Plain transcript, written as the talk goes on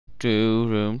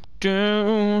do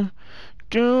do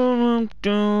do do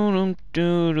do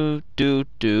do do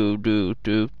do do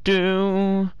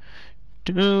do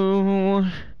do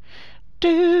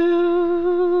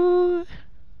do.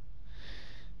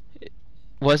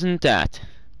 Wasn't that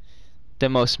the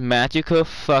most magical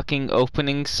fucking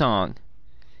opening song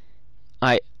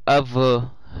I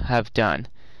ever have done?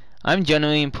 I'm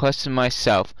genuinely impressed with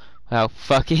myself how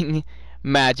fucking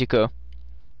magical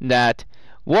that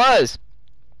was.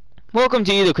 Welcome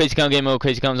to either Krazy Gamer or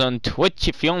Krazy Comes on Twitch.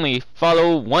 If you only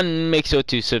follow one, make sure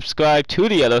to subscribe to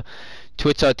the other.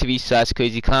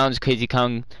 Twitch.tv/KrazyClowns, Krazy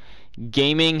Clown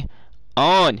Gaming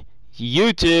on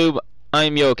YouTube.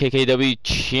 I'm your KKW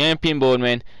champion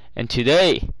Birdman, and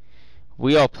today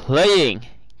we are playing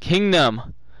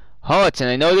Kingdom Hearts. And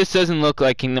I know this doesn't look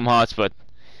like Kingdom Hearts, but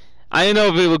I didn't know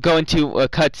if we were going to a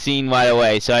cutscene right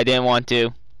away, so I didn't want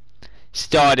to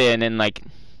start in and like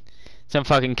some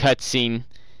fucking cutscene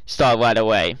start right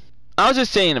away. I'll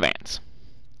just say in advance,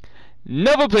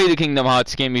 never played a Kingdom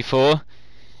Hearts game before,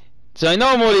 so I know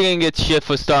I'm already gonna get shit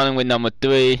for starting with number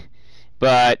 3,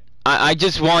 but I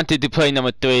just wanted to play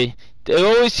number 3. It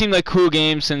always seemed like cool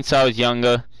games since I was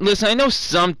younger. Listen, I know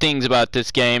some things about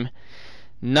this game,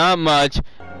 not much.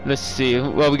 Let's see,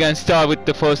 well, we're gonna start with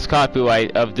the first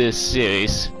copyright of this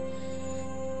series.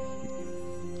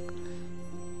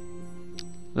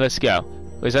 Let's go.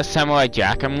 Was that Samurai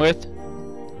Jack I'm with?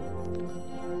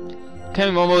 Can't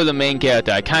remember the main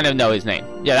character. I kind of know his name.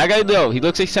 Yeah, that guy though. He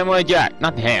looks like Samurai Jack.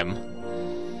 Not him.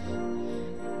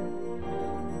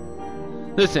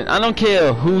 Listen, I don't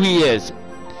care who he is.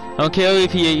 I don't care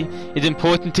if he is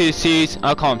important to the series.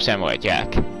 I'll call him Samurai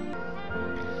Jack.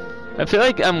 I feel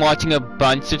like I'm watching a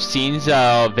bunch of scenes that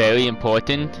are very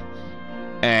important,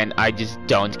 and I just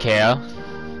don't care.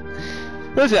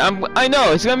 Listen, I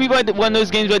know it's gonna be one of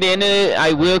those games by the end of it.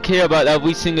 I will care about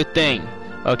every single thing.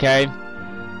 Okay.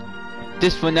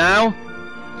 Just for now,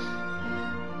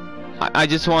 I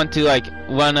just want to like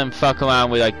run and fuck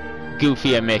around with like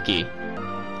Goofy and Mickey.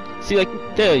 See, like,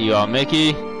 there you are,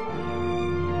 Mickey.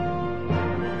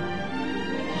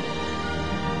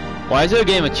 Why is there a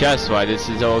game of chess while this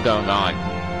is all going on?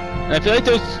 And I feel like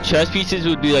those chess pieces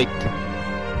would be like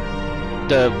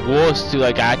the worst to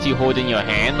like actually hold in your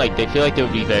hand. Like, they feel like they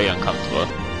would be very uncomfortable.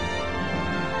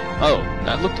 Oh,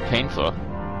 that looked painful.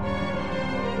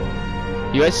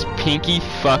 You guys pinky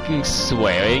fucking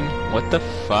swearing? What the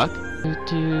fuck?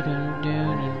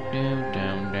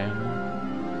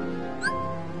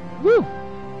 Woo!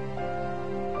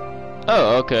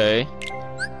 Oh, okay.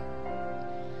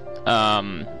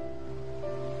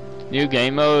 New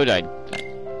game mode?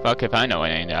 Fuck if I know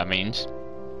what any of that means.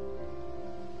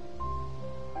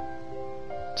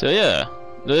 So yeah,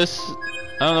 this,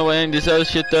 I don't know what any of this other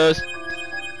shit does.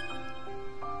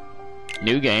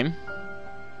 New game.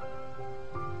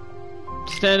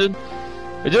 Standard.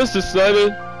 Adjust the slider,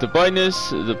 the brightness,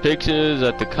 the pictures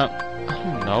at the I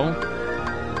don't know.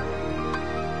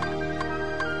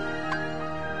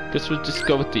 Guess we'll just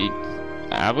go with the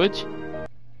average.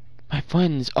 My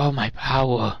friends are my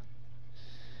power.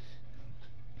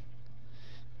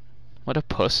 What a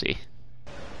pussy.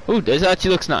 Ooh, this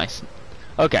actually looks nice.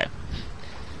 Okay.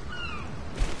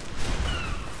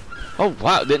 Oh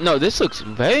wow, no, this looks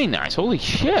very nice. Holy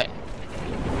shit.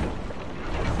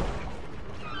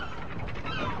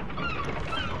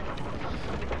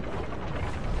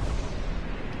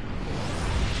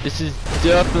 This is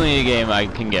definitely a game I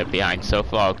can get behind so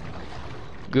far.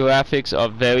 Graphics are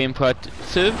very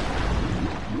impressive.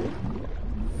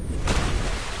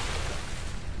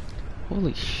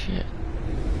 Holy shit.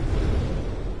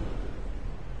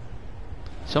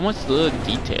 So much little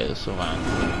details around.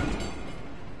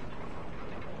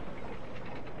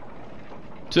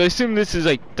 So I assume this is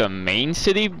like the main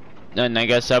city, and I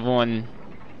guess everyone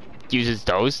uses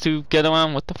those to get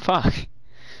around? What the fuck?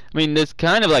 I mean, there's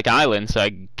kind of like islands, so I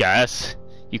guess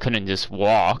you couldn't just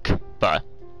walk, but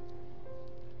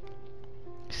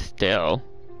still.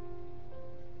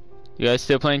 You guys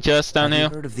still playing chess down here?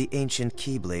 Have you heard of the ancient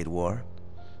Keyblade War?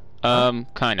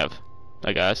 Kind of,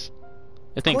 I guess.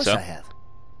 I think so. Of course I have.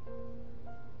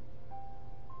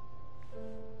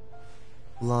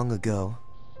 Long ago,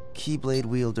 Keyblade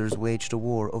wielders waged a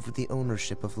war over the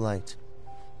ownership of light.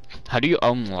 How do you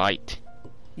own light?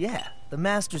 Yeah, the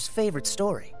master's favorite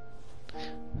story.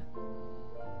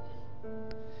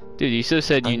 Dude, you should have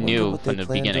said you knew from the beginning. I wonder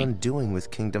what they planned on doing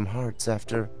with Kingdom Hearts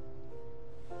after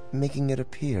making it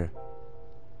appear.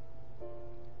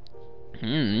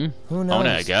 Who knows? Own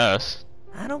it, I guess.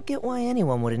 I don't get why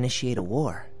anyone would initiate a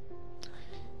war.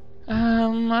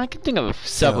 I can think of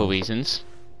several reasons.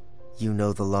 You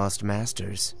know the Lost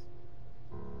Masters.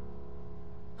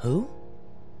 Who?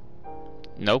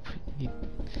 Nope.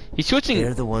 He's switching.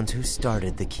 They're the ones who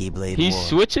started the Keyblade He's War.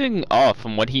 switching off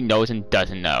from what he knows and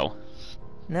doesn't know.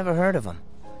 Never heard of them.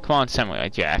 Come on, Samurai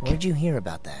Jack. Where'd you hear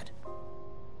about that?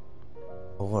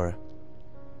 Or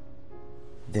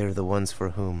they're the ones for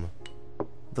whom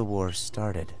the war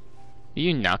started. Are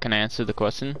you not gonna answer the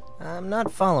question? I'm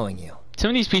not following you. Some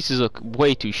of these pieces look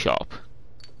way too sharp.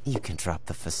 You can drop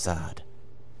the facade.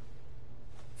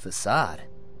 Facade?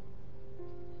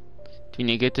 Do you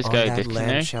need to get this On guy a that dictionary?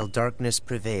 land shall darkness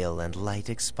prevail and light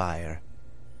expire.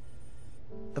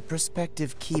 A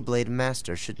prospective Keyblade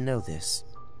master should know this.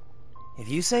 If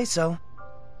you say so.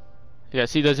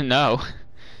 Yes, he doesn't know.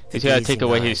 He's gotta take gazing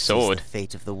away eye his sees sword. The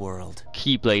fate of the world.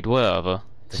 Keyblade, whatever.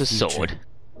 It's The a future. sword.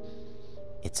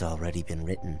 It's already been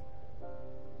written.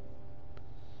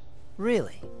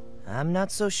 Really? I'm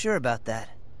not so sure about that.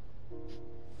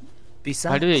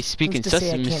 Besides, Why do they speak who's in to such say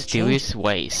I can't mysterious change it?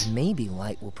 ways? And maybe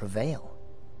light will prevail.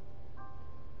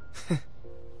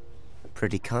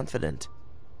 Pretty confident.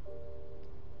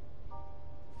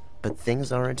 But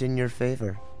things aren't in your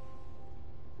favor.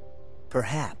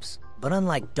 Perhaps, but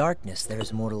unlike darkness,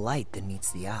 there's more to light than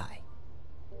meets the eye.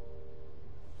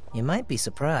 You might be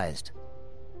surprised.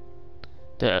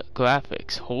 The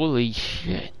graphics, holy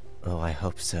shit. Oh, I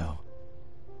hope so.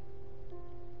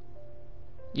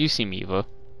 You see me, bro.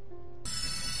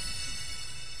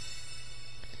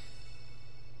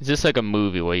 Is this like a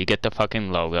movie where you get the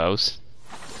fucking logos?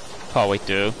 Partway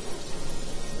through.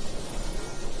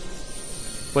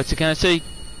 What's it gonna say?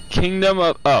 Kingdom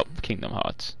of... Oh, Kingdom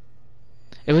Hearts.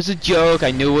 It was a joke, I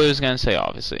knew what it was gonna say,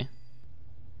 obviously.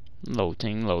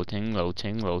 Loading, loading,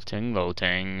 loading, loading,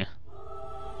 loading.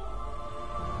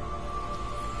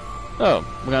 Oh,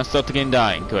 we're gonna start the game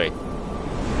dying, great.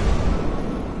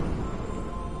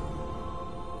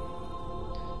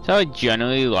 That's how I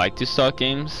generally like to start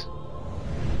games.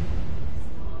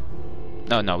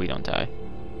 No, we don't die.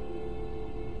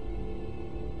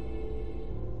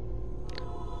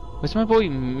 Where's my boy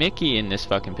Mickey in this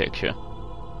fucking picture?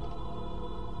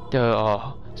 There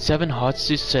are 7 hearts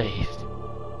to save.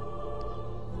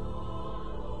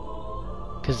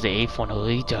 Cause the 8th one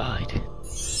already died.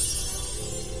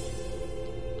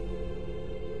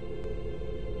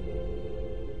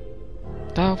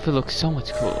 That outfit looks so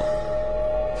much cooler.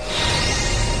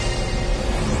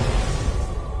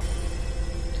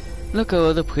 Look at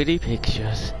all the pretty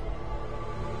pictures.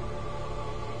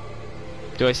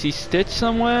 Do I see Stitch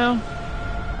somewhere?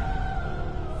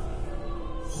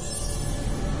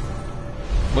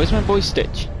 Where's my boy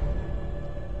Stitch?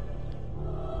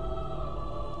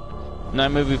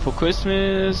 Night Movie for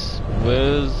Christmas.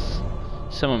 Where's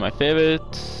some of my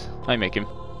favorites? I make him.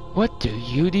 What do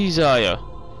you desire?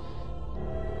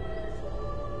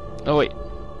 Oh wait.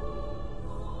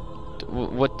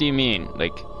 What do you mean?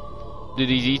 Like, do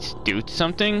these each do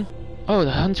something? Oh,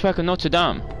 the Hunchback of Notre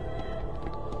Dame.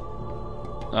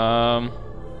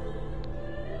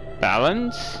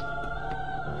 Balance?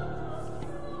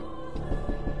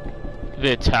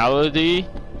 Vitality?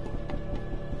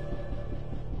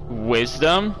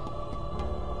 Wisdom?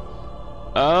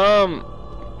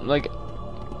 Like,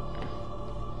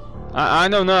 I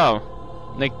don't know.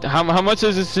 Like, how much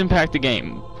does this impact the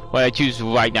game? What I choose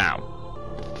right now?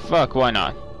 Fuck, why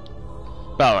not?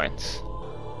 Balance.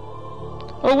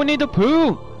 Oh, Winnie the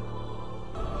Pooh!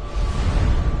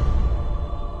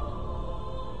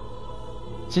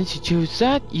 Since you choose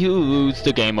that, you lose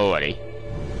the game already.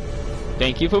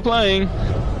 Thank you for playing.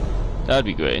 That'd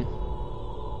be great.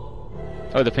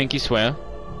 Oh, the pinky swear.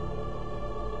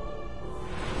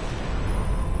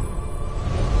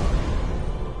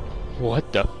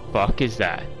 What the fuck is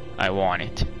that? I want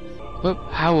it.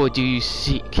 What power do you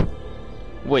seek?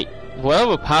 Wait,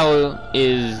 whatever power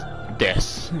is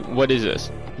this? What is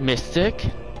this? Mystic?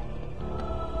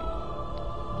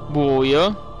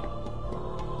 Warrior?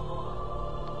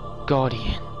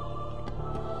 Guardian?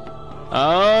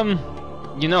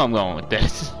 You know I'm going with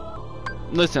this.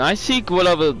 Listen, I seek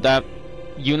whatever that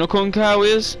unicorn cow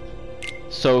is.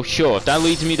 So sure, if that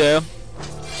leads me there.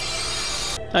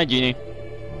 Hi, Genie.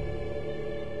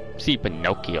 See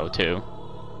Pinocchio too.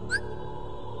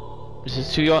 Is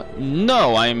this who you are?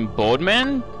 No, I'm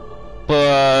Birdman,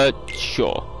 but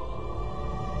sure.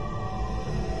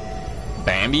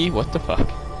 Bambi? What the fuck?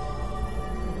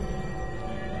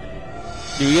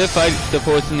 Do we gotta fight the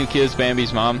person who kills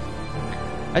Bambi's mom?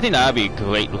 I think that'd be a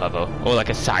great level, or like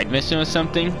a side mission or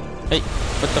something. Hey,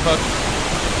 what the fuck?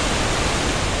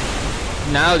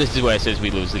 Now this is where it says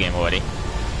we lose the game already.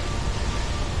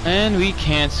 And we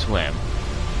can't swim.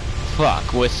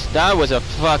 Fuck, that was a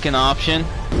fucking option.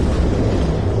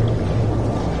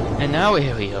 And now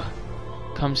here we are.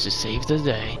 comes to save the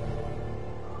day.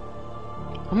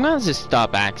 I'm gonna just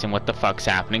stop asking what the fuck's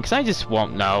happening, because I just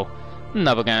won't know. I'm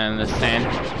never gonna understand.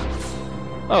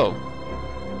 Oh.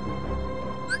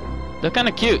 They're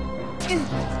kinda cute.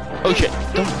 Oh shit,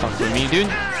 don't fuck with me, dude.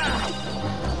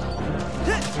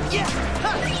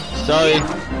 Sorry.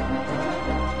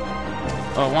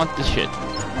 Oh, I want this shit.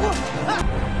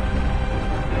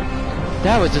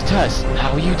 That was a test.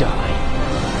 How you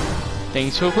die.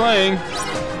 Thanks for playing.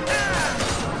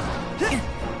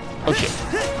 Oh shit.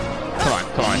 Come on,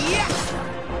 come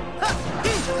on.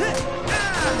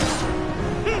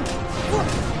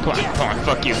 Come on, come on.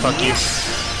 Fuck you, fuck you.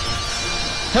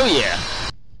 Hell yeah.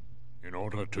 In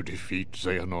order to defeat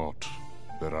Xehanort,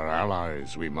 there are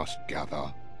allies we must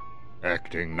gather.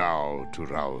 Acting now to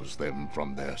rouse them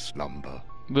from their slumber.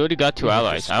 We already got 2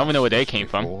 allies. I don't even know where they came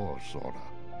from.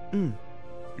 Sora.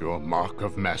 Your Mark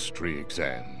of Mastery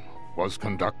exam was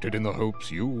conducted in the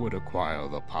hopes you would acquire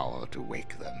the power to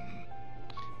wake them.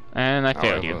 And I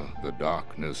failed you. However, the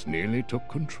darkness nearly took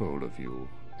control of you,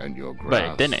 and your But it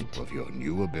grasp didn't. of your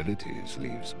new abilities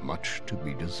leaves much to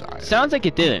be desired. Sounds like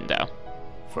it didn't, though.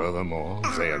 Furthermore,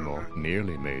 Xehanort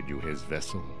nearly made you his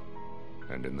vessel,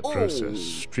 and in the process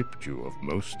stripped you of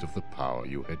most of the power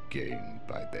you had gained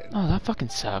by then. Oh, that fucking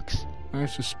sucks. I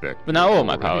suspect But not you've all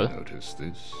my already power. noticed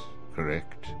this,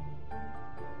 correct?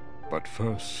 But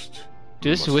first,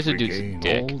 Dude, this you must wizard dude's a regain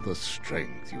dick. all the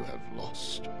strength you have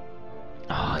lost.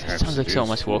 Oh, that Perhaps sounds like it so is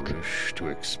much work. foolish to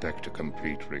expect a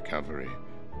complete recovery,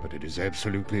 but it is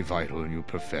absolutely vital you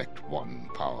perfect one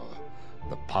power,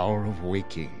 the power of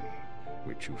waking,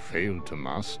 which you failed to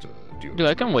master during Dude,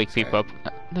 I can your wake people up.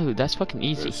 exam. Dude, that's fucking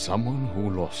easy. There's someone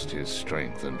who lost his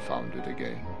strength and found it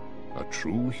again. A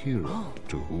true hero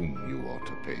to whom you ought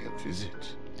to pay a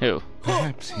visit. Who?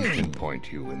 Perhaps he can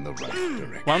point you in the right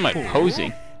direction. Why am I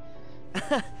posing?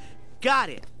 Got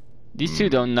it. These two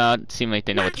do not seem like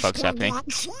they know what the fuck's happening.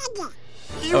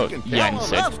 You Oh, can Yen count on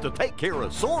said. us to take care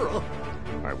of Sora.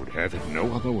 I would have it no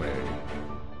other way.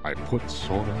 I put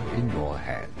Sora in your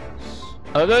hands.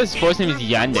 Oh, his voice name is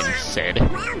Yanden said.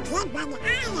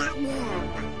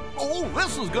 Oh,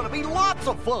 this is gonna be lots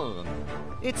of fun.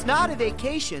 It's not a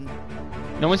vacation.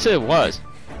 No one said it was.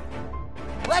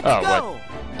 Let's Oh, go.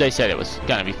 They said it was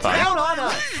gonna be fun. Count on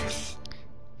us.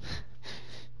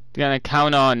 They're gonna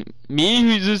count on me,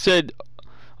 who just said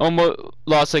almost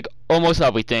lost like almost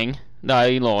everything that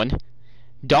I learned.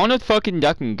 Donald fucking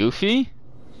Duck and Goofy.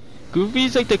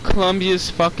 Goofy's like the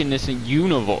clumsiest fuckingness in the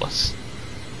universe.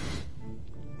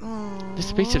 This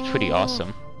spaceship's pretty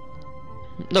awesome.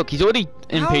 Look, he's already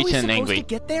How are we impatient and supposed angry. to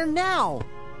get there now?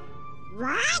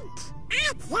 What?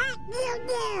 I thought you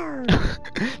knew.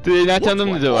 Did they not tell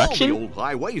them the Looks like all direction? the old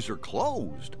highways are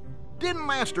closed. Didn't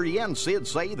Master Yen Sid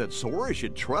say that Sora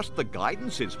should trust the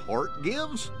guidance his heart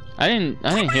gives? I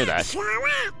didn't hear that.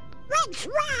 Sora, which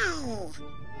way?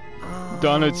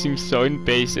 Donald seems so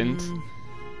impatient.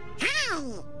 Hey,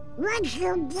 would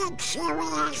you get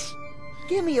serious?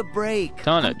 Give me a break.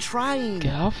 Donald, I'm trying.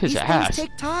 get off his These ass. things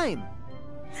take time.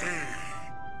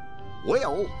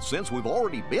 Well, since we've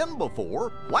already been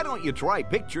before, why don't you try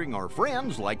picturing our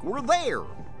friends like we're there?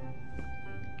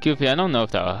 Goofy, I don't know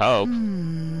if that'll help.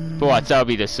 But what, that'll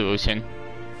be the solution.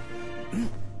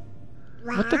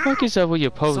 What the fuck is up with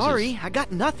your poses? Sorry, I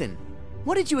got nothing.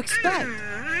 What did you expect?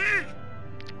 May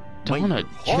Donald,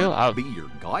 your chill heart out. be your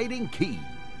guiding key.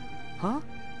 Huh?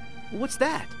 What's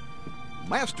that?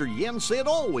 Master Yen Sid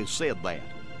always said that.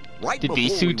 Right Did before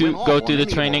these we two went go off through on the any of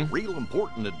our training? real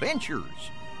important adventures.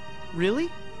 Really?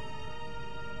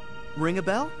 Ring a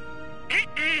bell?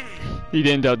 He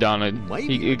didn't tell Donald.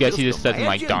 Maybe I guess he just just doesn't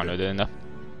like imagined Donald enough.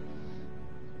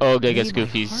 Oh, I guess May my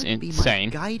Goofy's heart be my insane.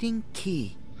 guiding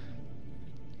key.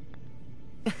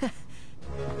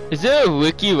 Is there a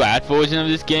Wiki Rat version of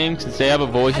this game? Since they have a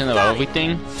version of got it.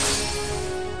 everything.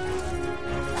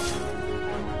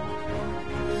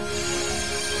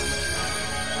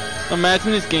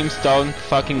 Imagine this game starring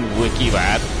fucking Wiki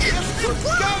Rat.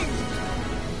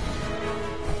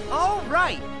 All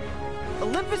right.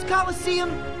 Olympus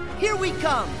Coliseum, here we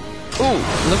come.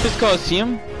 Ooh, Olympus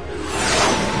Coliseum?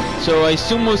 So I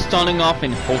assume we're starting off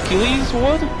in Hercules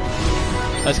World?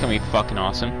 That's gonna be fucking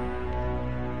awesome.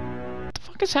 What the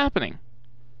fuck is happening?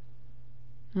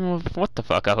 Oh, what the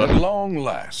fuck, At Albert? long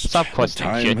last, Stop the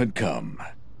questioning time shit. had come.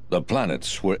 The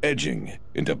planets were edging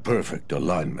into perfect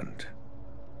alignment.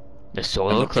 The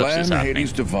solar And the eclipse plan is happening.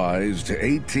 Hades devised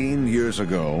 18 years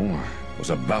ago was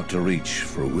about to reach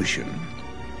fruition.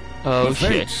 Oh the shit.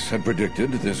 fates had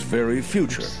predicted this very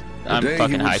future. The I'm day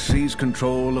fucking he would hyped. seize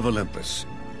control of Olympus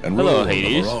and Hello, rule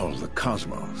Hades. over all the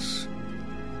cosmos.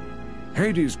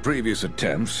 Hades' previous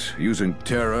attempts using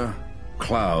terror,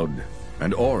 Cloud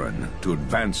and Orin to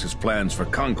advance his plans for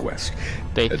conquest.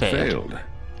 They It failed.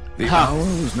 The Ha. hour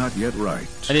was not yet right.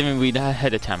 I didn't even read that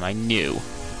ahead of time. I knew.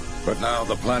 But now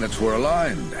the planets were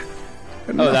aligned.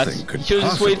 And Oh, nothing that's. could You should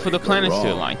just wait for possibly the go planets to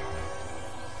wrong. align.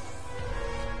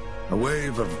 A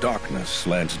wave of darkness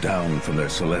slants down from their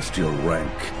celestial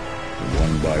rank. And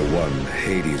one by one,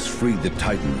 Hades freed the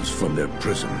Titans from their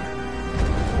prison.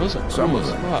 Those are Some cool of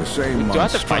as them, fuck. the same Do I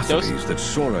have to fight those? monstrosities that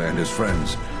Sora and his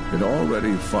friends had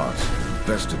already fought and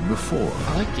bested before.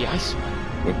 I like the ice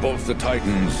one. With both the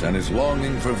Titans and his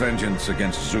longing for vengeance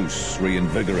against Zeus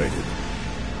reinvigorated,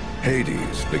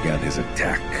 Hades began his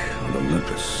attack on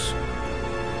Olympus.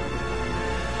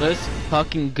 Let's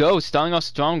fucking go. Starting off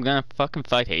strong, we're gonna fucking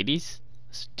fight Hades.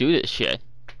 Let's do this shit.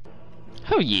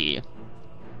 Hell yeah.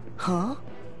 Huh?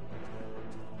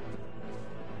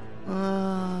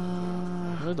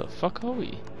 Where the fuck are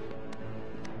we?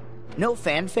 No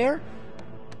fanfare?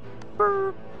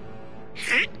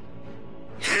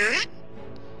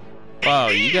 Wow,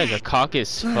 you guys are cocky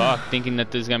as fuck, thinking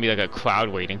that there's gonna be like a crowd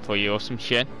waiting for you or some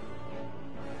shit.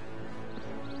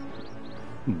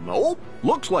 Nope.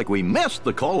 Looks like we missed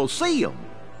the Colosseum.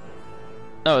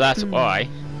 Oh, that's why.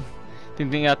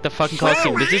 Didn't think out the fucking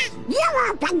Colosseum. This is. You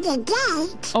opened the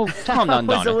gate. Oh, calm down,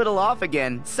 Was a Donna. little off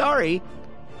again. Sorry.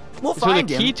 We'll That's where find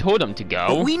the him. key told him to go.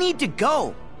 But we need to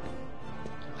go.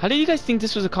 How do you guys think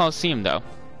this was a Colosseum, though?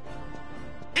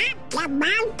 Up the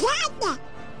mountain.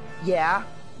 Yeah.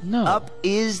 No. Up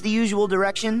is the usual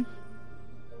direction.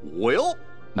 Well,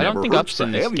 I don't never think hurts up's to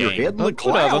in this have your game, head in the but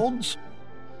whatever. clouds.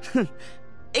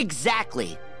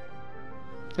 Exactly.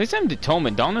 At least I'm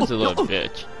determined. Donna's a little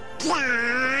bitch.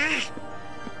 Yeah.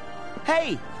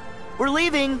 Hey, we're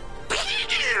leaving.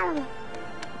 Pow.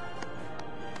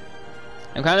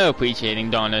 I'm kind of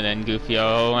appreciating Donna and Goofy.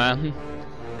 Oh, man.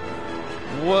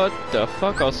 What the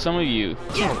fuck are some of you?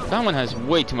 That one has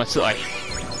way too much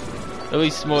life. At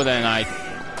least more than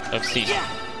I've seen.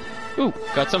 Ooh,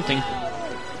 got something.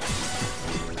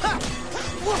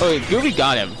 Oh, wait, Goofy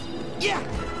got him.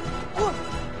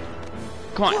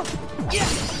 Come on.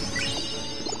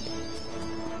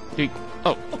 Dude,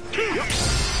 oh.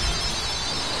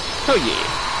 Oh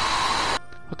yeah.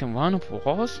 Fucking round of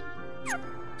applause.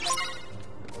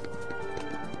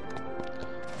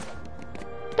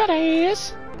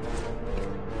 Badass.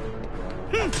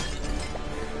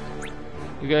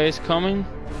 You guys coming?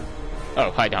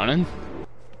 Oh, hi, Donna.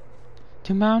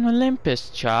 To Mount Olympus,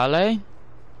 Charlie.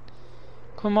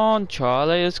 Come on,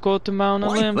 Charlie, let's go to Mount I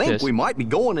Olympus. think we might be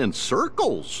going in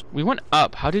circles. We went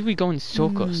up. How did we go in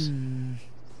circles?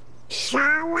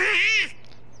 Sora.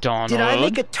 Donald. Did I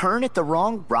make a turn at the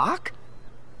wrong rock?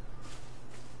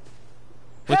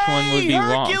 Which one would be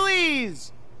wrong?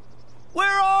 Hercules!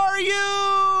 Where are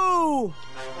you?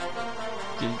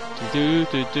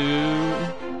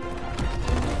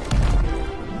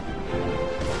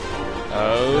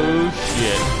 Oh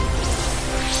shit.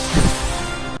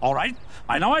 All right,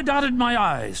 I know I dotted my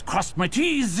I's, crossed my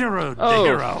T's, zeroed the Oh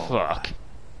hero. fuck.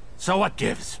 So what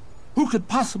gives? Who could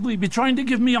possibly be trying to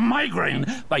give me a migraine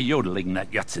by yodeling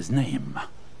that yutz's name?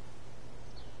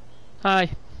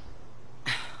 Hi.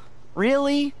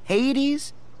 Really?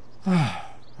 Hades?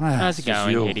 How's it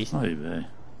going, Hades? Maybe.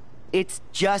 It's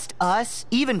just us?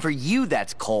 Even for you,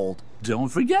 that's cold. Don't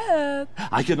forget,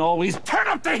 I can always turn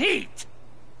up the heat!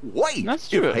 Wait, That's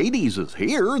true. if Hades is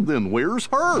here, then where's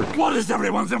her? What is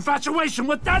everyone's infatuation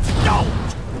with that stone?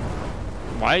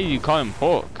 Why do you call him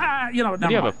Hulk? You know, Why do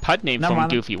you have a pet name Never from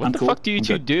mind. Goofy? What I'm the cool. fuck do you I'm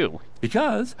two good. do?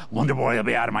 Because Wonder Boy will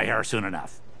be out of my hair soon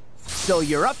enough. So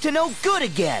you're up to no good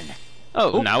again.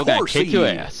 Oh, Of now we're gonna course kick he your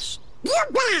is. ass. You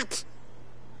bet.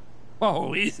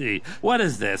 Oh, easy. What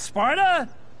is this, Sparta?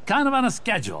 Kind of on a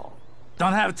schedule.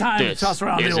 Don't have time This to toss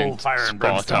around the isn't old fire and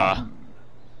Sparta. brimstone.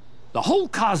 The whole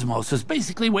cosmos is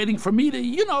basically waiting for me to,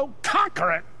 you know,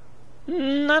 conquer it.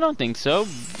 I don't think so,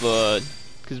 but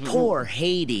because Poor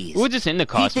Hades. we're just in the He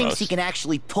cosmos. thinks he can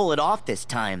actually pull it off this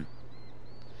time.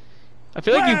 I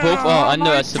feel like you both Where are are my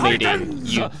underestimating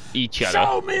titans? each other.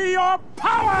 Show me your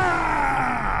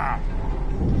power!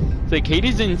 It's like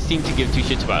Hades didn't seem to give two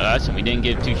shits about us, and we didn't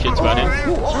give two shits about him.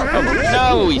 Oh,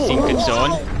 now we seem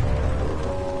concerned.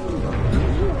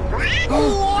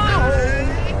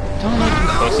 Don't like you,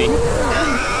 pussy.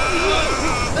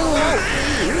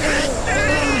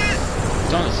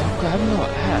 Donna, stop grabbing your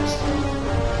ass.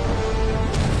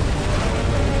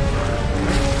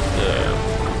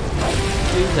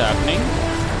 What is happening?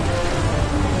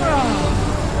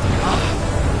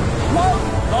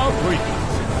 Oh, breathe.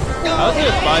 How's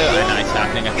the fire and ice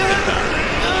happening at the same time?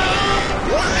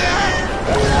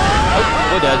 Oh,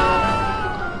 we're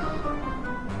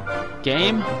dead.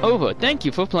 Game over. Thank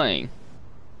you for playing.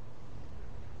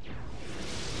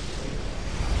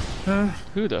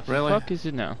 Who the Really? fuck is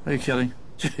it now? Are you kidding?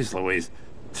 Jeez Louise.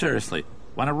 Seriously,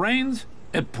 when it rains,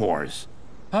 it pours.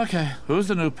 Okay, who's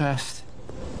the new pest?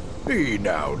 Hey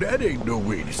now, that ain't no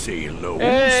way to say hello,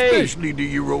 Hey! especially to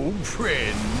your old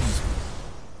friends.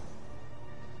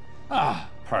 Ah,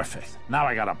 perfect. Now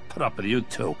I gotta put up with you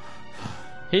two.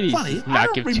 Hades Funny, does I not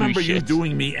don't give two remember you shits.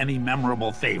 doing me any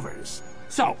memorable favors.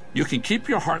 So, you can keep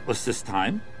your Heartless this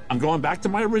time. I'm going back to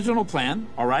my original plan,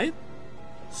 all right?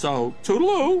 So,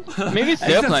 toodaloo. Maybe it's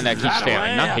And their since plan that keeps that failing,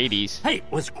 way, not Hades. Hey, it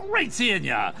was great seeing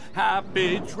ya.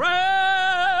 Happy trails!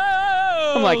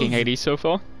 I'm liking Hades so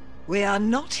far. We are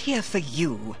not here for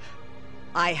you.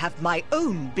 I have my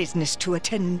own business to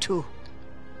attend to.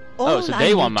 All so I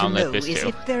they want need to Mount know Olympus is too.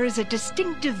 if there is a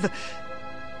distinctive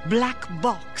black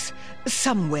box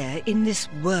somewhere in this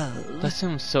world. That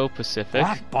sounds so Pacific.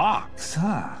 Black box,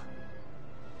 huh?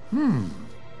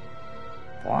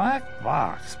 Black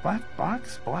box, black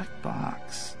box, black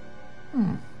box.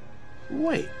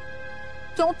 Wait.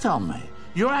 Don't tell me.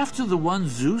 You're after the one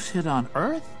Zeus hit on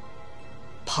Earth?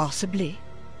 Possibly.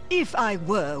 If I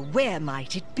were, where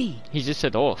might it be? He just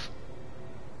said off.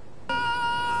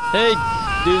 Hey,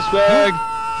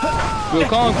 douchebag! We were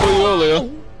calling for you earlier.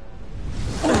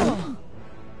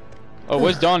 Oh,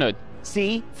 where's Donald?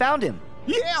 See? Found him.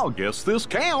 Yeah, I guess this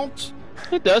counts.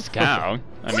 It does count.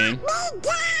 I mean, Me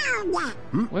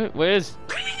down. where's...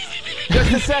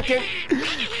 Just a second.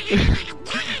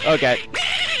 Okay.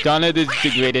 Donald is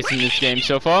the greatest in this game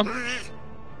so far.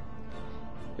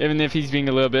 Even if he's being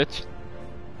a little bitch.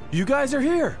 You guys are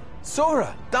here.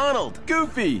 Sora, Donald,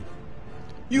 Goofy.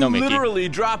 You No, Mickey. literally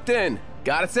dropped in.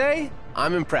 Gotta say,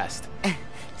 I'm impressed.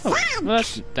 Well,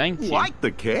 thank you. Like the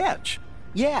catch.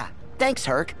 Yeah. Thanks,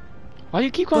 Herc. Why do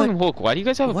you keep calling him Hulk? Why do you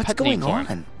guys have a What's pet going name for him?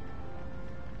 on?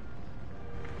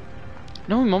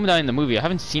 No, I remember that in the movie. I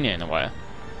haven't seen it in a while.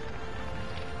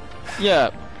 Yeah.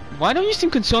 Why don't you seem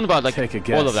concerned about like Take a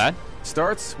guess. all of that?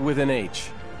 Starts with an H.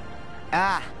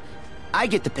 Ah, I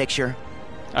get the picture.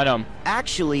 I don't.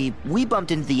 Actually, we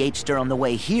bumped into the H-Star on the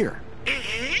way here.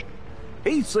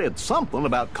 He said something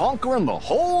about conquering the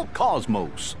whole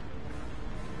cosmos.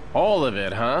 All of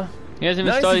it, huh? He hasn't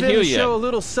even Nice started of him here to yet. show a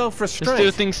little There's still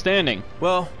self-restraint. things standing.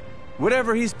 Well,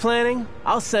 whatever he's planning,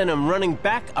 I'll send him running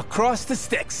back across the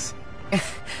sticks.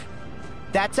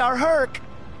 That's our Herc.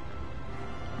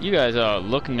 You guys are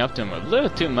looking up to him a little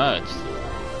too much.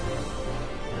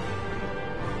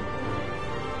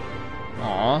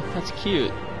 Aw, that's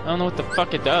cute. I don't know what the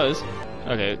fuck it does.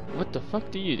 Okay, what the fuck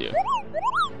do you do?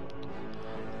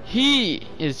 He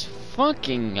is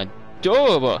fucking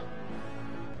adorable.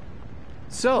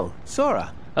 So,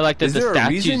 Sora, I like that Is the there a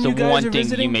statue's reason the you guys one are thing you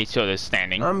visiting? made sure is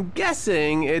standing. I'm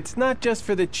guessing it's not just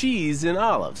for the cheese and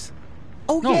olives.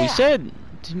 Oh, No, yeah. we said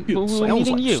It we were sounds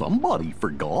meeting like you. somebody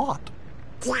forgot.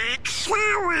 Jack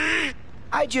Sora.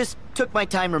 I just took my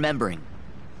time remembering.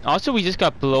 Also, we just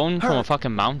got blown from a Herc,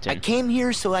 fucking I mountain. came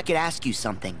here so I could ask you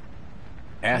something.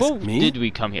 Ask What me? did we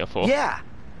come here for? Yeah.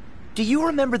 Do you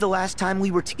remember the last time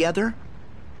we were together?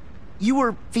 You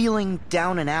were feeling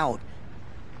down and out.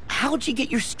 How'd you get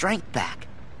your strength back?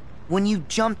 When you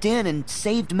jumped in and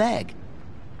saved Meg?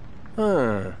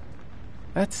 Huh.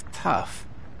 That's tough.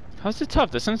 How's it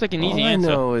tough? That sounds like an easy All I answer.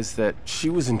 know is that she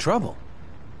was in trouble.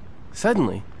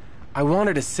 Suddenly, I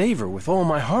wanted to save her with all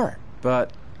my heart,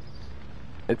 but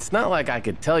it's not like I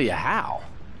could tell you how.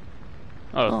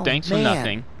 Oh, Oh, thanks for man.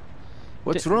 nothing.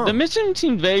 What's The- wrong? The mission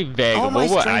seemed very vague All of my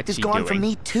what we're strength is actually gone doing. from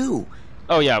me too.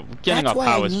 Oh yeah, getting That's our why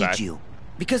I powers need back. you.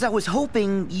 Because I was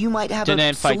hoping you might have To a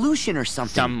then fight solution or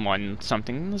something.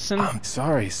 Something. Listen, I'm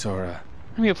sorry, Sora.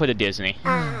 I'm here for the Disney.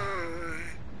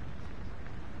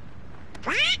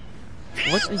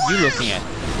 What are you looking at?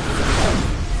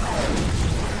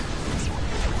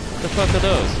 The fuck are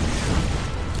those?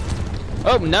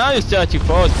 Oh, now your statue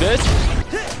falls, bitch!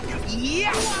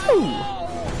 Ooh.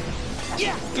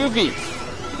 Goofy!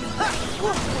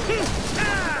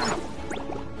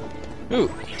 Ooh.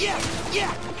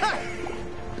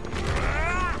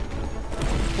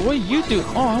 What do you do?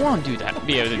 Oh, I want to do that.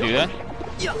 Be able to do that.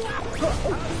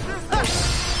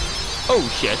 Oh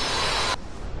shit!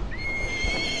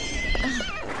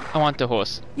 I want the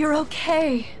horse. You're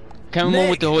okay. Can't remember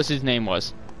what the horse's name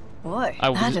was. Boy,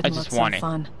 I that didn't just look want so it.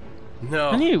 fun. No,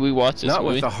 I need to rewatch this not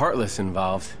movie. with the Heartless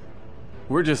involved.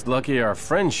 We're just lucky our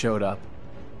friend showed up.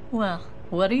 Well,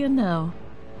 what do you know?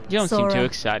 You don't seem Sora, too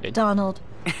excited. Donald,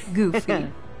 Goofy.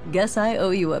 Guess I owe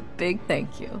you a big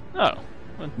thank you. Oh,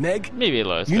 Meg, maybe a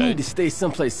little. you need to stay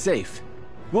someplace safe.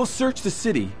 We'll search the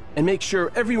city and make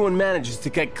sure everyone manages to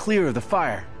get clear of the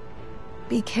fire.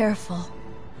 Be careful,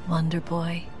 Wonder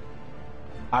Boy.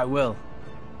 I will.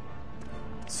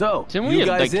 So, Didn't you we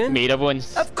guys like in? made everyone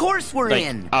Of course we're like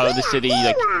in. out of the city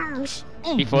like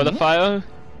before the fire?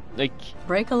 Like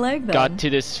Break a leg then. got to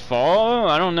this fall?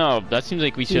 I don't know. That seems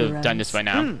like we should have done this by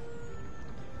now.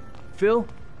 Phil,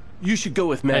 you should go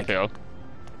with Hey, Meg. Phil.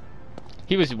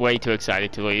 He was way too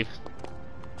excited to leave.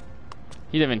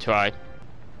 He didn't even try.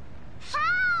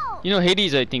 Help! You know,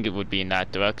 Hades, I think it would be in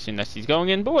that direction that he's going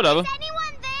in, but whatever. Is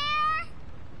anyone there?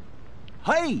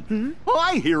 Hey,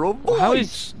 I hear a voice. How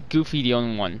is Goofy the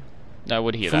only one that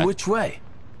would hear From that? which way?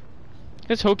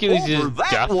 Because Hercules Over is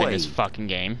that deaf in way. this fucking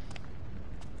game.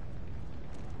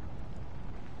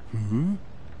 Hmm?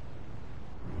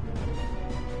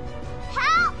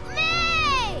 Help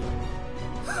me!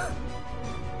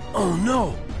 Oh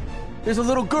no! There's a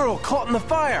little girl caught in the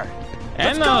fire!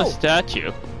 And Let's a go!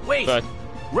 statue. Wait! But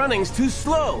Running's too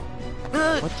slow!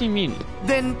 what do you mean?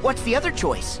 Then what's the other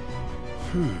choice?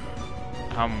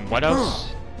 What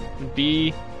else?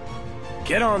 B.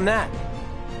 Get on that!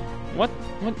 What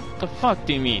the fuck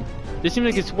do you mean? This seems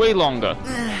like it's way longer.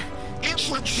 I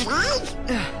should try.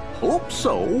 Hope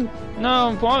so.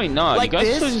 No, probably not. Like you guys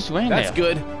this? could've just ran That's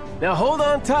there. good. Now hold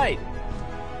on tight!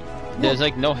 There's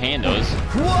like no handles.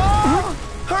 Whoa!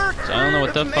 Hurt! So I don't know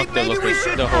what the fuck they're Maybe we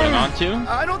should- holding on to.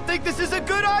 I don't think this is a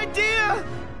good idea.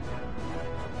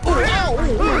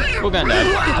 We're gonna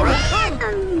die.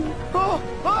 Oh,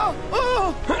 oh,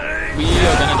 oh! We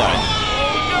are gonna die.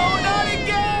 No, not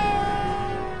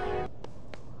again!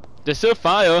 There's still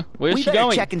fire. Where's We she better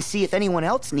going? check and see if anyone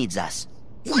else needs us.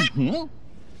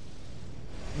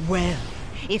 Well,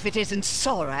 if it isn't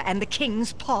Sora and the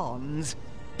King's Pawns.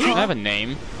 I have a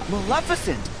name.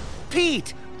 Maleficent!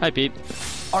 Pete! Hi, Pete.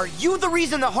 Are you the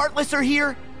reason the Heartless are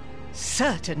here?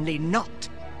 Certainly not.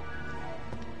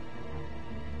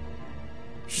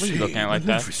 What are you looking at like that?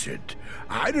 Maleficent.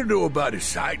 I don't know about his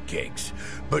sidekicks,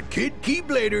 but Kid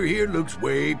Keyblader here looks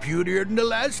way putier than the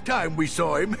last time we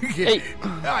saw him. Hey.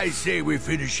 I say we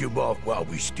finish him off while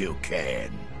we still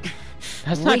can.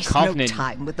 That's not Waste no confident.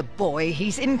 time with the boy.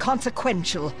 He's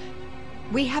inconsequential.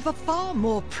 We have a far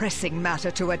more pressing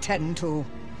matter to attend to.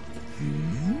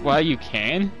 Why you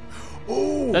can?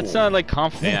 Oh, That's not like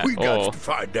confident we at got all. to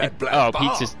find that black Oh,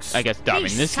 box. Pete's just, I guess, dumb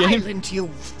Be in this silent, game. you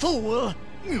fool!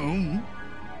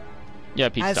 Yeah,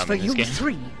 Pete's As dumb for in this you game.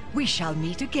 three, we shall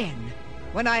meet again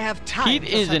when I have time. Pete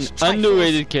for is such an trifles.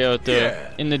 underrated character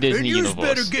Yeah. in the Disney and universe.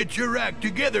 better get your act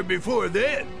together before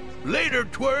then. Later,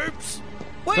 twerps.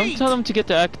 Don't tell them to get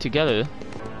their act together.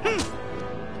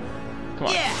 Come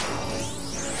on. Yeah!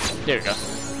 There we go.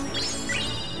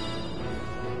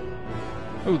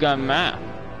 Oh, we got a map.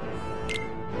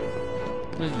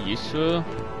 This is useful.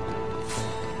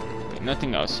 Okay,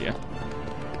 nothing else here.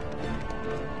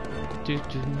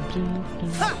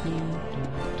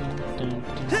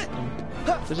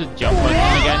 There's a jump button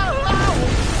again.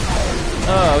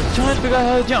 Oh, I was trying to figure out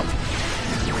how to jump.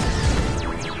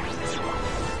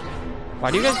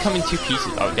 Why do you guys come in two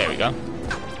pieces? Oh, there we go.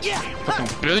 Fucking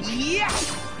bitch.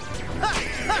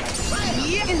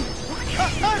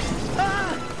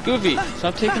 Goofy,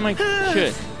 stop taking my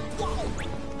shit.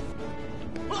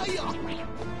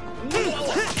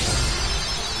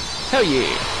 Hell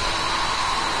yeah.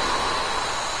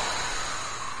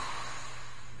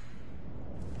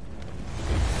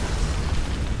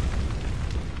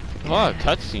 A lot of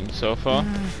cutscenes so far.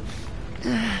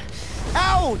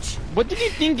 Ouch! What did you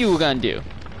think you were gonna do?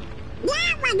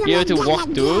 What You are have to we walk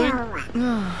gonna through it? do?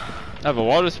 I have a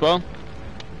water spell.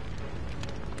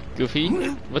 Goofy,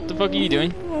 what the fuck are you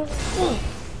doing?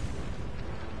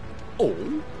 Oh,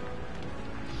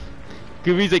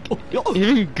 Goofy's like,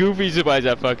 even Goofy's surprised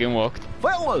that fucking worked.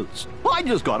 fellas, I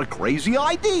just got a crazy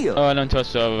idea. Oh, I don't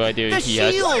trust the other idea The he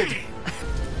has. shield!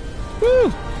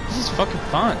 Woo! This is fucking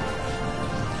fun.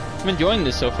 I'm enjoying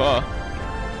this so far.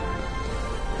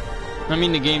 I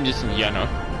mean the game just in general.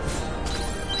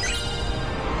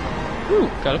 Woo!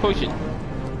 Got a potion.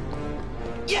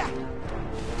 Yeah!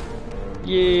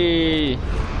 Yay!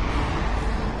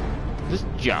 Just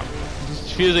jump.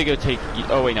 This feels like it'll take.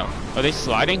 Oh wait, no. Are they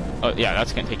sliding? Oh yeah,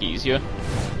 that's gonna take it easier.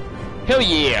 Hell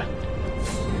yeah!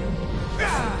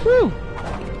 Woo!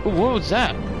 Ooh, what was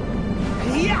that?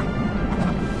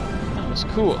 That was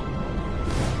cool.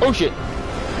 Oh shit!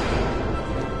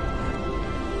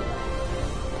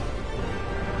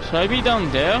 Should I be down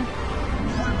there?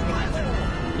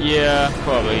 Yeah,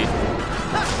 probably.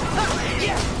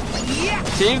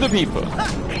 Save the people.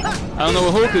 I don't know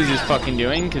what Hercules is fucking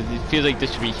doing, because it feels like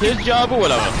this should be his job or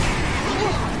whatever.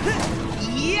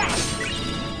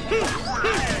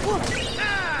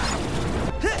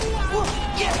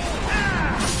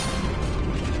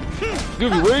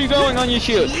 Goofy, where are you going on your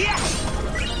shield?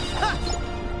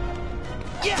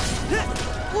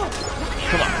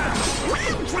 Come on.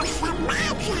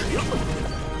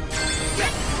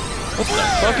 What the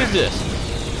fuck is this?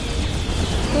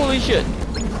 Holy shit.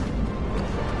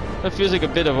 That feels like a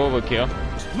bit of overkill.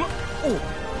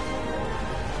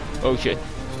 Oh shit.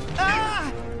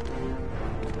 I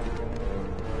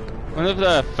wonder if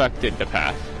that affected the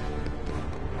path.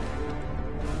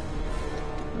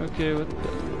 Okay, what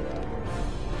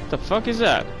the fuck is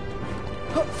that?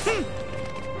 What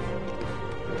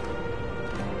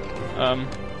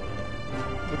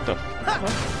the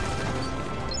fuck?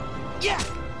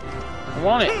 I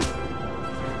want it.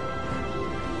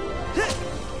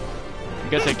 I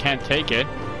guess I can't take it.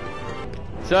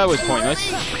 So that was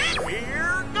pointless.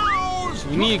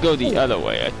 We need to go the other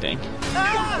way, I think.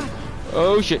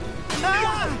 Oh shit.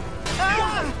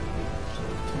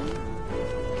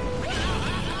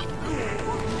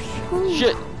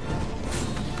 Shit.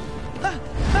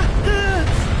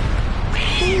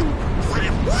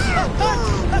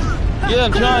 Yeah,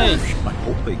 I'm trying. I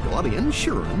hope they got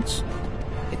insurance.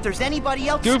 If there's anybody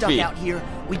else Goofy. stuck out here,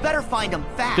 we better find them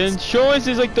fast. The insurance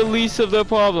is like the least of the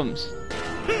problems.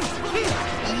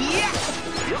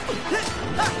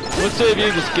 Let's say if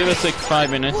you just give us like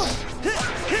 5 minutes.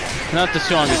 Not the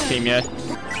strongest team yet.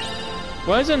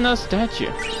 Why is there no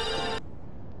statue?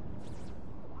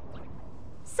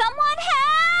 Someone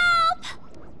help!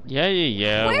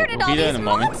 Yeah. Where did we'll all be there in these a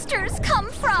moment. monsters come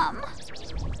from?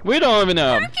 We don't even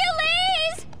know.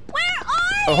 Hercules! Where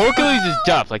are Oh, Hercules is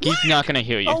tough. Like, he's not gonna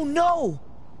heal you. Oh no!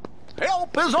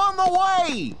 Help is on the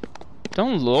way!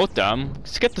 Don't load them.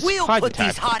 Let's get the We'll surprise put attack.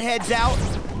 these hotheads out.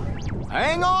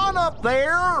 Hang on up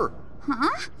there!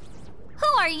 Huh? Who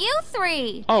are you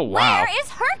three? Oh, wow. Where is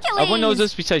Hercules? Everyone knows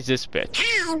this besides this bitch.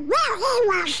 I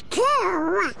really was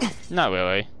too. Not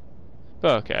really.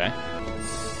 But okay.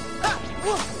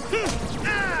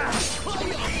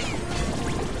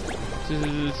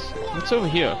 What's over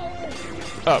here?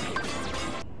 Oh.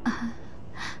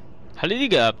 How did you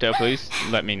get up there, please?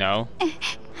 Let me know.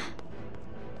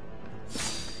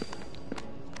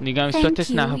 You gonna respect Thank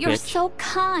this now, you. You're bitch. so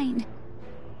kind.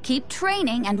 Keep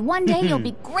training, and one day you'll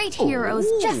be great heroes,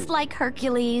 just like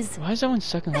Hercules. Why is everyone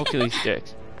sucking Hercules'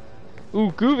 dicks?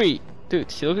 Ooh, Groovy!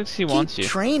 Dude, she looks like she wants you.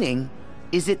 Training?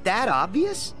 Is it that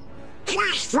obvious?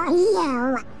 Just for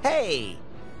you. Hey!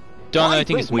 Don, I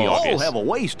think it's we more all obvious. have a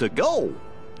ways to go.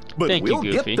 But Thank you, we'll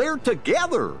Goofy. get there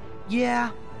together.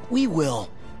 Yeah, we will.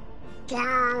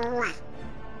 Go.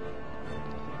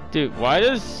 Dude, why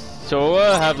does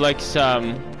Sora have like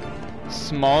some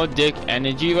small dick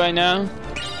energy right now?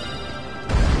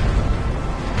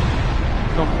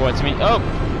 Don't quartz me. Oh!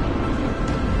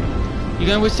 You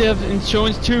gonna wish they have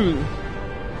insurance too?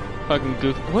 Fucking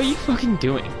goof. What are you fucking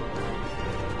doing?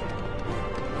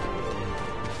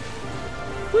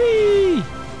 Whee!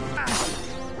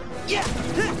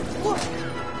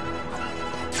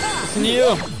 Listen to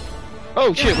you.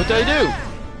 Oh shit, what did I do?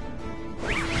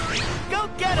 Go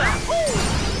get him!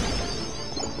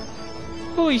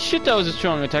 Holy shit, that was a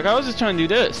strong attack. I was just trying to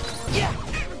do this.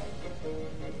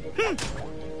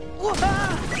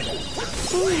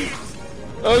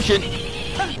 Oh shit.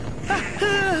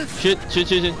 Shit.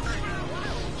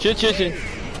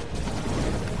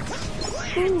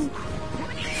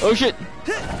 Oh shit.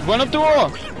 Run up the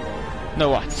wall. No,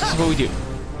 watch. This is what we do.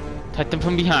 Attack them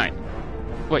from behind.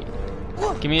 Wait.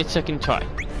 Give me a second try.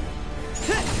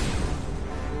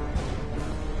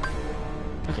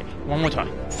 Okay, one more time.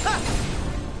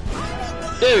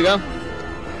 There we go.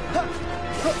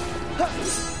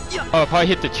 Oh, I probably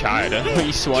hit the child.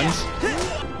 These ones.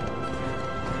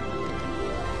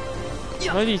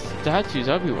 Why are these statues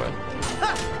everywhere?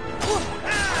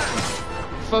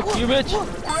 Fuck you, bitch.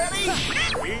 Ready?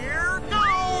 Here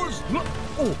goes!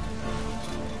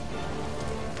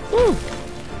 Ooh.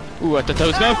 Ooh, I thought that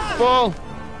was gonna fall.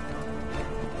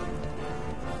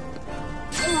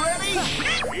 Ready?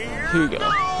 Here we go.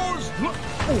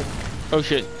 Oh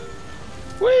shit.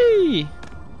 Whee!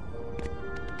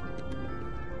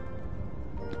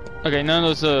 Okay, none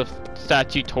of those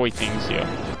statue toy things here.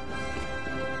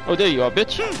 Oh, there you are,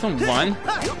 bitch. Don't run.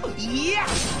 Yeah!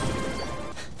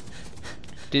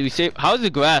 Did we save? How is the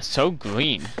grass so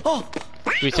green? Oh!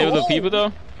 Did we save the people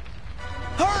though?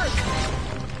 Herc!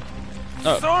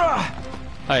 Oh.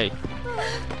 Hi.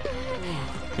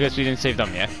 I guess we didn't save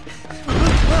them yet.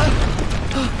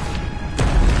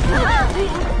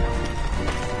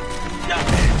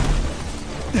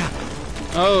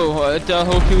 Oh, I thought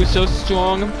Hoku was so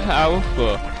strong and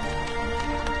powerful.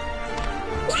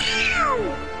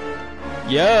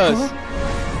 Yes!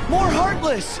 More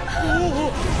Heartless!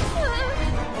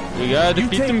 We gotta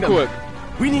defeat them quick.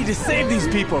 We need to save these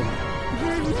people.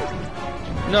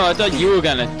 No, I thought you were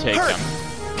gonna take Kurt,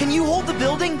 them. can you hold the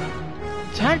building?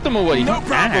 Attack them already, No don't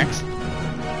problem. axe.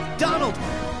 Donald,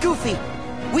 Goofy,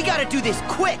 we gotta do this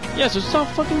quick. Yeah, so stop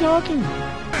fucking talking.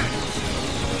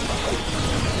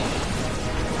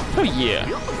 Oh yeah.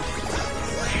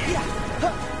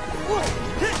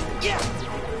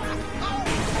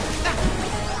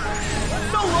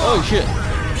 Oh shit.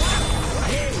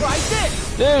 Try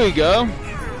this. There we go.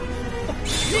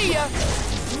 See ya.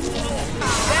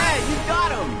 Yeah, you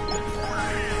got him.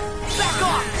 Back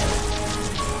off.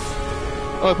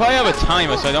 Oh, I probably have a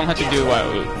timer, so I don't have to do it right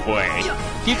away.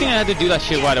 Do you think I have to do that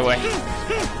shit right away?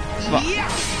 Fuck.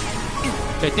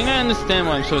 Okay, I think I understand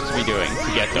what I'm supposed to be doing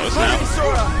to get those now.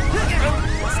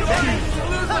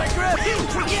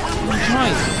 I'm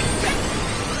trying.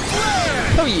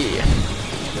 Oh yeah.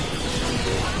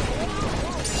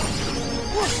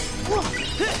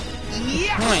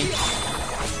 Nice.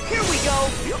 Here we go.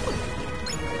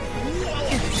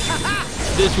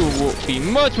 This will be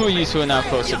much more useful now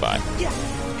closer by.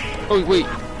 Oh wait, I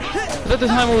thought the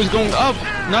timer was going up,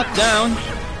 not down.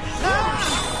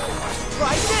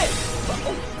 Try this.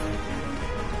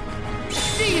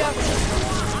 See ya.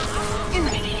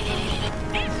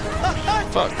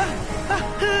 Fuck.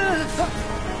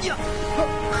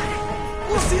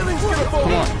 The ceiling's gonna fall.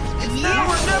 Come on. It's now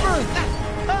or never.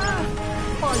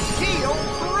 My heel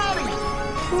running.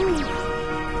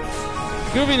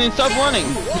 Goofy, then stop running.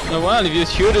 No, wow, if your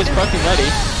shooter is fucking ready.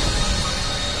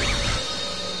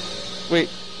 Wait.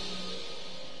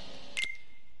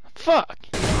 Fuck.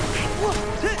 Okay,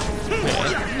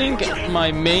 I think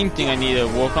my main thing I need to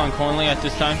work on currently at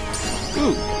this time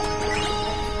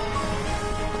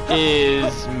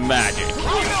is magic.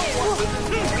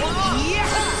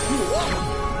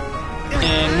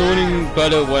 And learning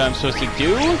better what I'm supposed to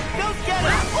do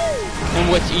and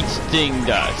what each thing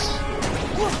does.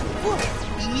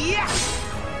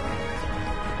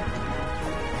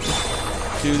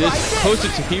 Do this closer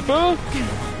to people.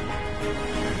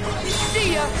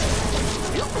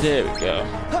 There we go.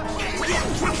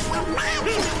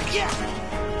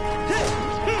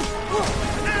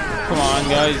 Come on,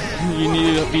 guys. You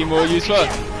need to be more useful.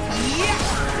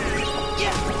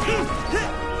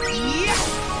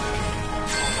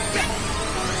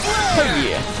 Oh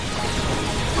yeah.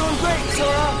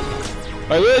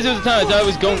 I realized at the time I thought it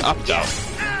was going up though.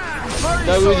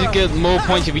 That would get more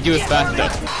points if we do it faster.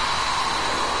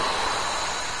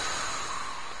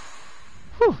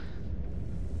 Whew.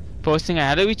 First thing I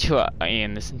had to retry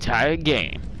in this entire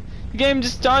game. The game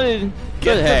just started.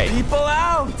 Get but hey. the people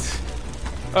out.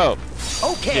 Oh.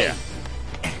 Okay.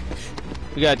 Yeah.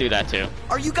 We gotta do that too.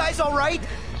 Are you guys all right?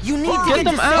 You need to Get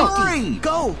them to out. safety.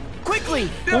 Go quickly.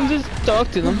 Don't just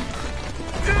talk to them.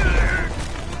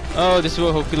 Oh, this is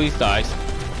where Hercules dies.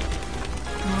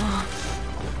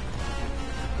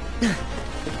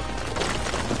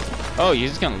 Oh, you're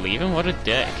just gonna leave him? What a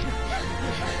dick.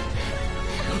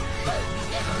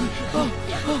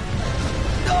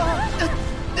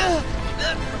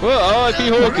 Well, R.I.P.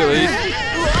 Hercules.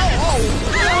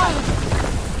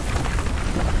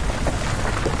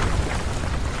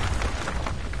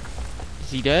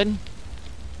 Is he dead?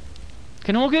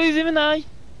 Can Hercules even die?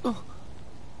 I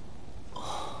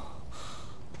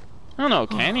don't know,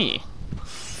 can he?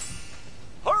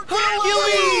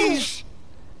 Hercules!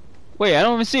 Wait, I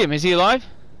don't even see him. Is he alive?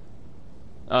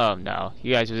 Oh no,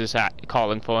 you guys were just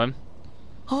calling for him.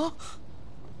 Huh?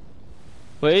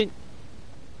 Wait.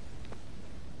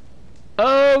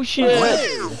 Oh shit!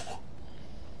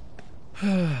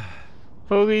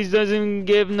 Hercules doesn't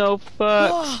give no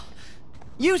fucks.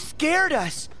 You scared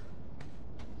us.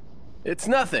 It's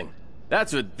nothing.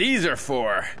 That's what these are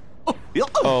for.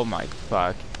 Oh my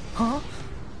fuck. Huh?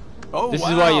 Oh, This wow.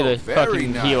 is why you're the Very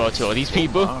fucking nice. hero to all these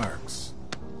people. Marks.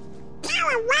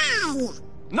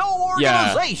 No Yeah.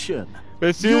 organization.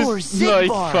 This You're is like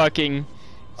Zigbar. fucking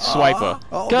Swiper.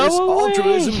 All Go this away.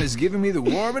 altruism is giving me the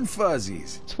warm and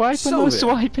fuzzies. Swiping, So no then,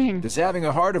 swiping. Does having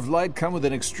a heart of light come with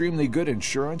an extremely good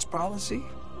insurance policy?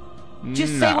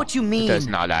 Just say what you mean. It does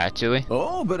not actually.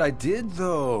 Oh, but I did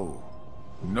though.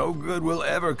 No good will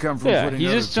ever come from Yeah, putting he's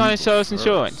other just trying to people sell us first.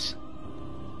 insurance.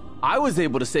 I was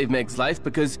able to save Meg's life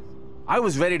because I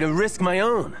was ready to risk my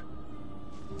own.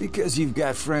 Because you've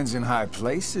got friends in high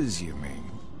places, you mean?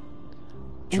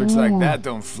 Tricks like that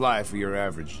don't fly for your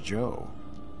average Joe.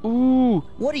 Ooh,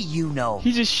 What do you know?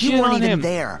 he just You shit weren't on even him.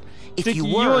 there. If Think you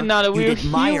you're were, not a real you'd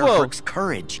admire hero. Herc's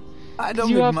courage. I don't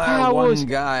You have admire powers. one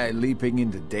guy leaping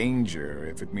into danger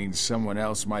if it means someone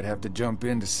else might have to jump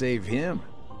in to save him.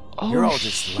 Oh You're all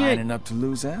just shit! lining up to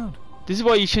lose out. This is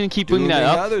why you shouldn't keep bringing that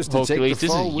Dueling up, others to take Hercules. the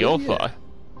This fall is your with ya. fault.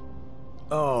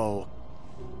 Oh.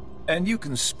 And you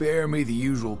can spare me the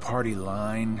usual party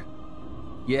line.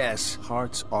 Yes,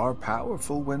 hearts are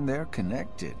powerful when they're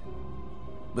connected.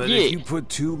 But Yeah. if you put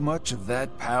too much of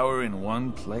that power in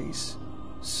one place,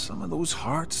 some of those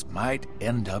hearts might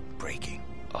end up breaking.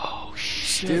 Oh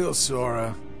shit. Still,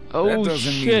 Sora, Oh, that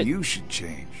doesn't shit. mean you should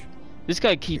change. This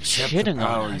guy keeps Accept shitting the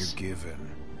power on us. you're given.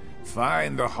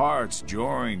 Find the hearts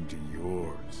joined to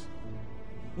yours.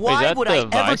 Why that would the I ever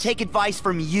advice? take advice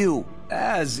from you?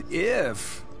 As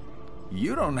if.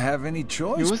 You don't have any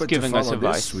choice He was but to giving us follow this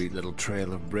advice. sweet little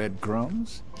trail of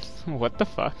breadcrumbs. What the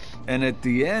fuck? And at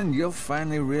the end, you'll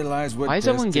finally realize what Why is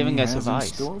everyone destiny giving us has in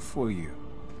advice? store for you.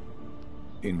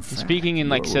 In fact, Speaking in,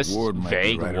 like, your such reward might be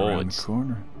vague right around words. the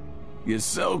corner. You're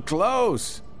so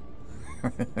close.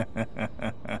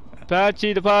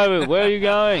 Patchy the pirate, where are you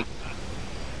going?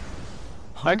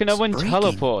 How can Hearts everyone breaking?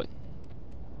 teleport?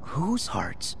 Whose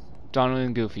hearts? Donald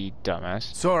and Goofy, you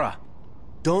dumbass. Sora,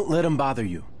 don't let him bother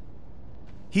you.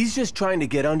 He's just trying to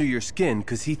get under your skin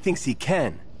because he thinks he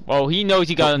can. Well, he knows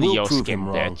he got But under we'll your prove skin, him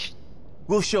wrong. bitch.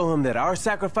 We'll show him that our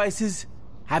sacrifices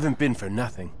haven't been for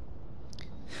nothing.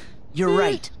 You're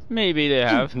right. Maybe they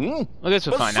have. I guess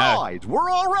we'll find out. Besides, we're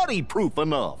already proof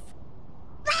enough.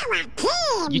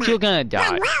 You two are gonna die.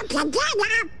 Together, we can do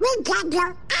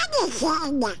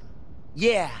anything.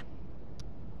 Yeah.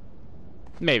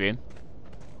 Maybe.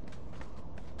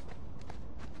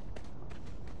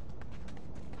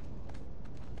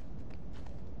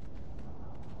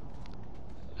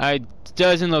 It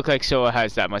doesn't look like Sora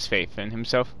has that much faith in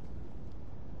himself.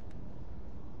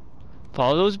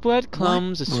 Follow those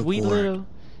breadcrumbs, the sweet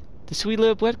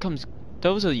little breadcrumbs.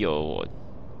 Those are your reward.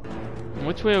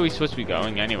 Which way are we supposed to be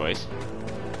going, anyways?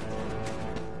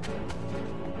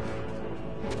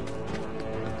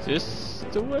 Is this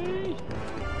the way?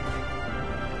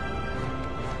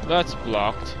 That's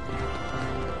blocked.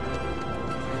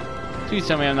 Please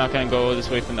tell me I'm not gonna go this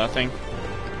way for nothing.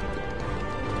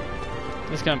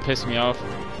 This gonna piss me off.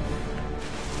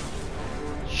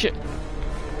 Shit.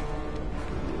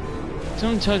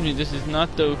 Someone tells me this is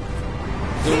not the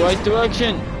right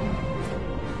direction.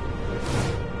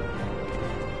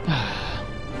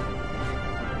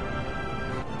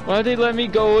 Why did they let me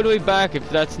go all the way back if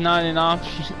that's not an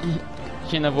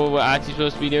option of what we're actually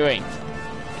supposed to be doing?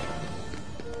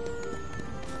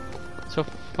 So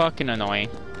fucking annoying.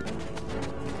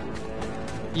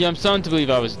 Yeah, I'm starting to believe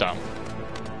I was dumb.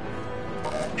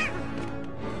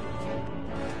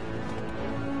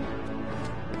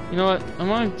 You know what? I'm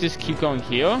gonna just keep going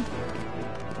here.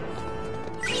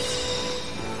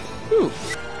 Whew.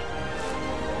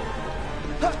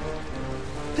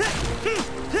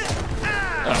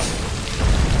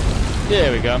 Oh.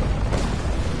 There we go.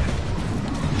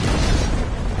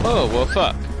 Oh, well,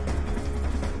 fuck.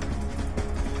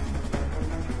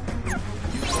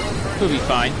 We'll be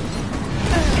fine.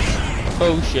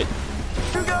 Oh, shit.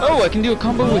 Oh, I can do a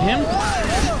combo with him?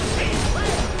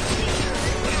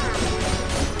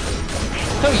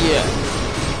 Oh yeah!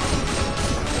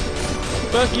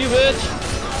 Fuck you, bitch!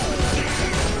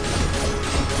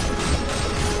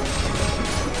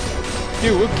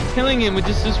 Dude, we're killing him with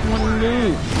just this one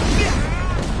move.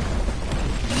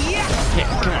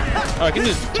 Yeah, come on. Oh, I can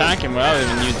just attack him without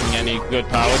even using any good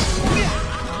powers.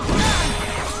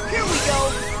 Here we go.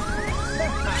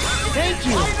 Thank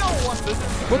you!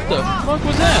 What the fuck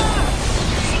was that?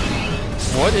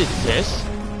 What is this?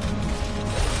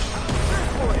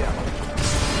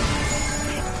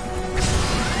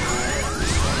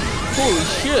 Holy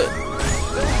shit!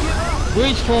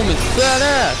 Rage form is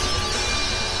badass!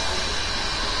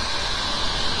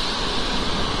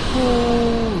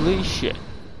 Holy shit.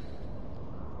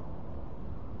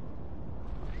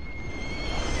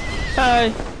 Hi!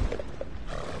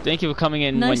 Thank you for coming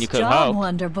in Nice when you could job, help.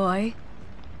 Wonder Boy.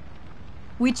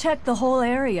 We checked the whole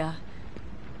area.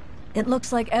 It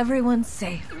looks like everyone's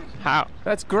safe. How?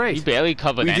 That's great. You barely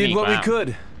covered We any did what ground. we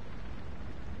could.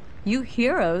 You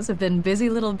heroes have been busy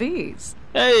little bees.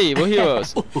 Hey, we're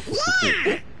heroes.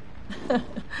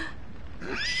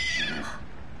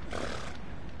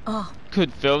 Oh,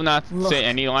 Could Phil not say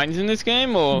any lines in this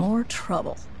game, or more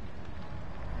trouble.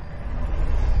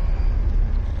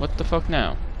 what the fuck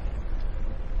now?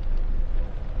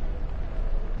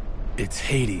 It's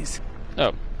Hades.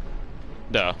 Oh.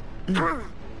 Duh.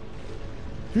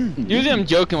 Usually I'm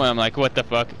joking when I'm like, what the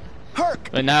fuck? Herc,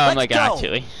 But now I'm let's like, go.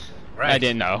 actually. I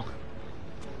didn't know.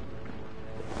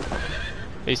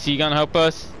 Is he gonna help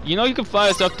us? You know you can fly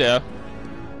us up there.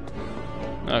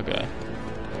 Okay.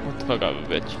 What the fuck up,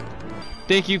 bitch?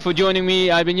 Thank you for joining me.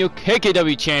 I've been your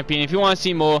KKW champion. If you want to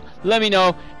see more, let me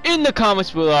know in the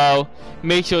comments below.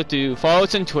 Make sure to follow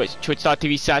us on Twitch,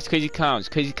 twitch.tv/KrazyKlowns,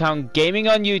 Krazy Clown Gaming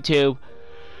on YouTube,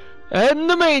 and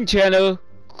the main channel,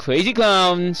 Krazy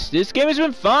Klowns. This game has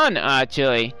been fun,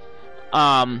 actually.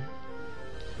 Once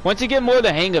I get more of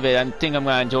the hang of it, I think I'm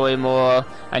gonna enjoy it more.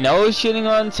 I know I was shitting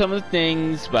on some of the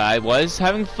things, but I was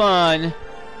having fun.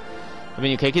 I've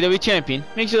been your KKW champion.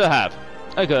 Make sure to have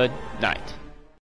a good night.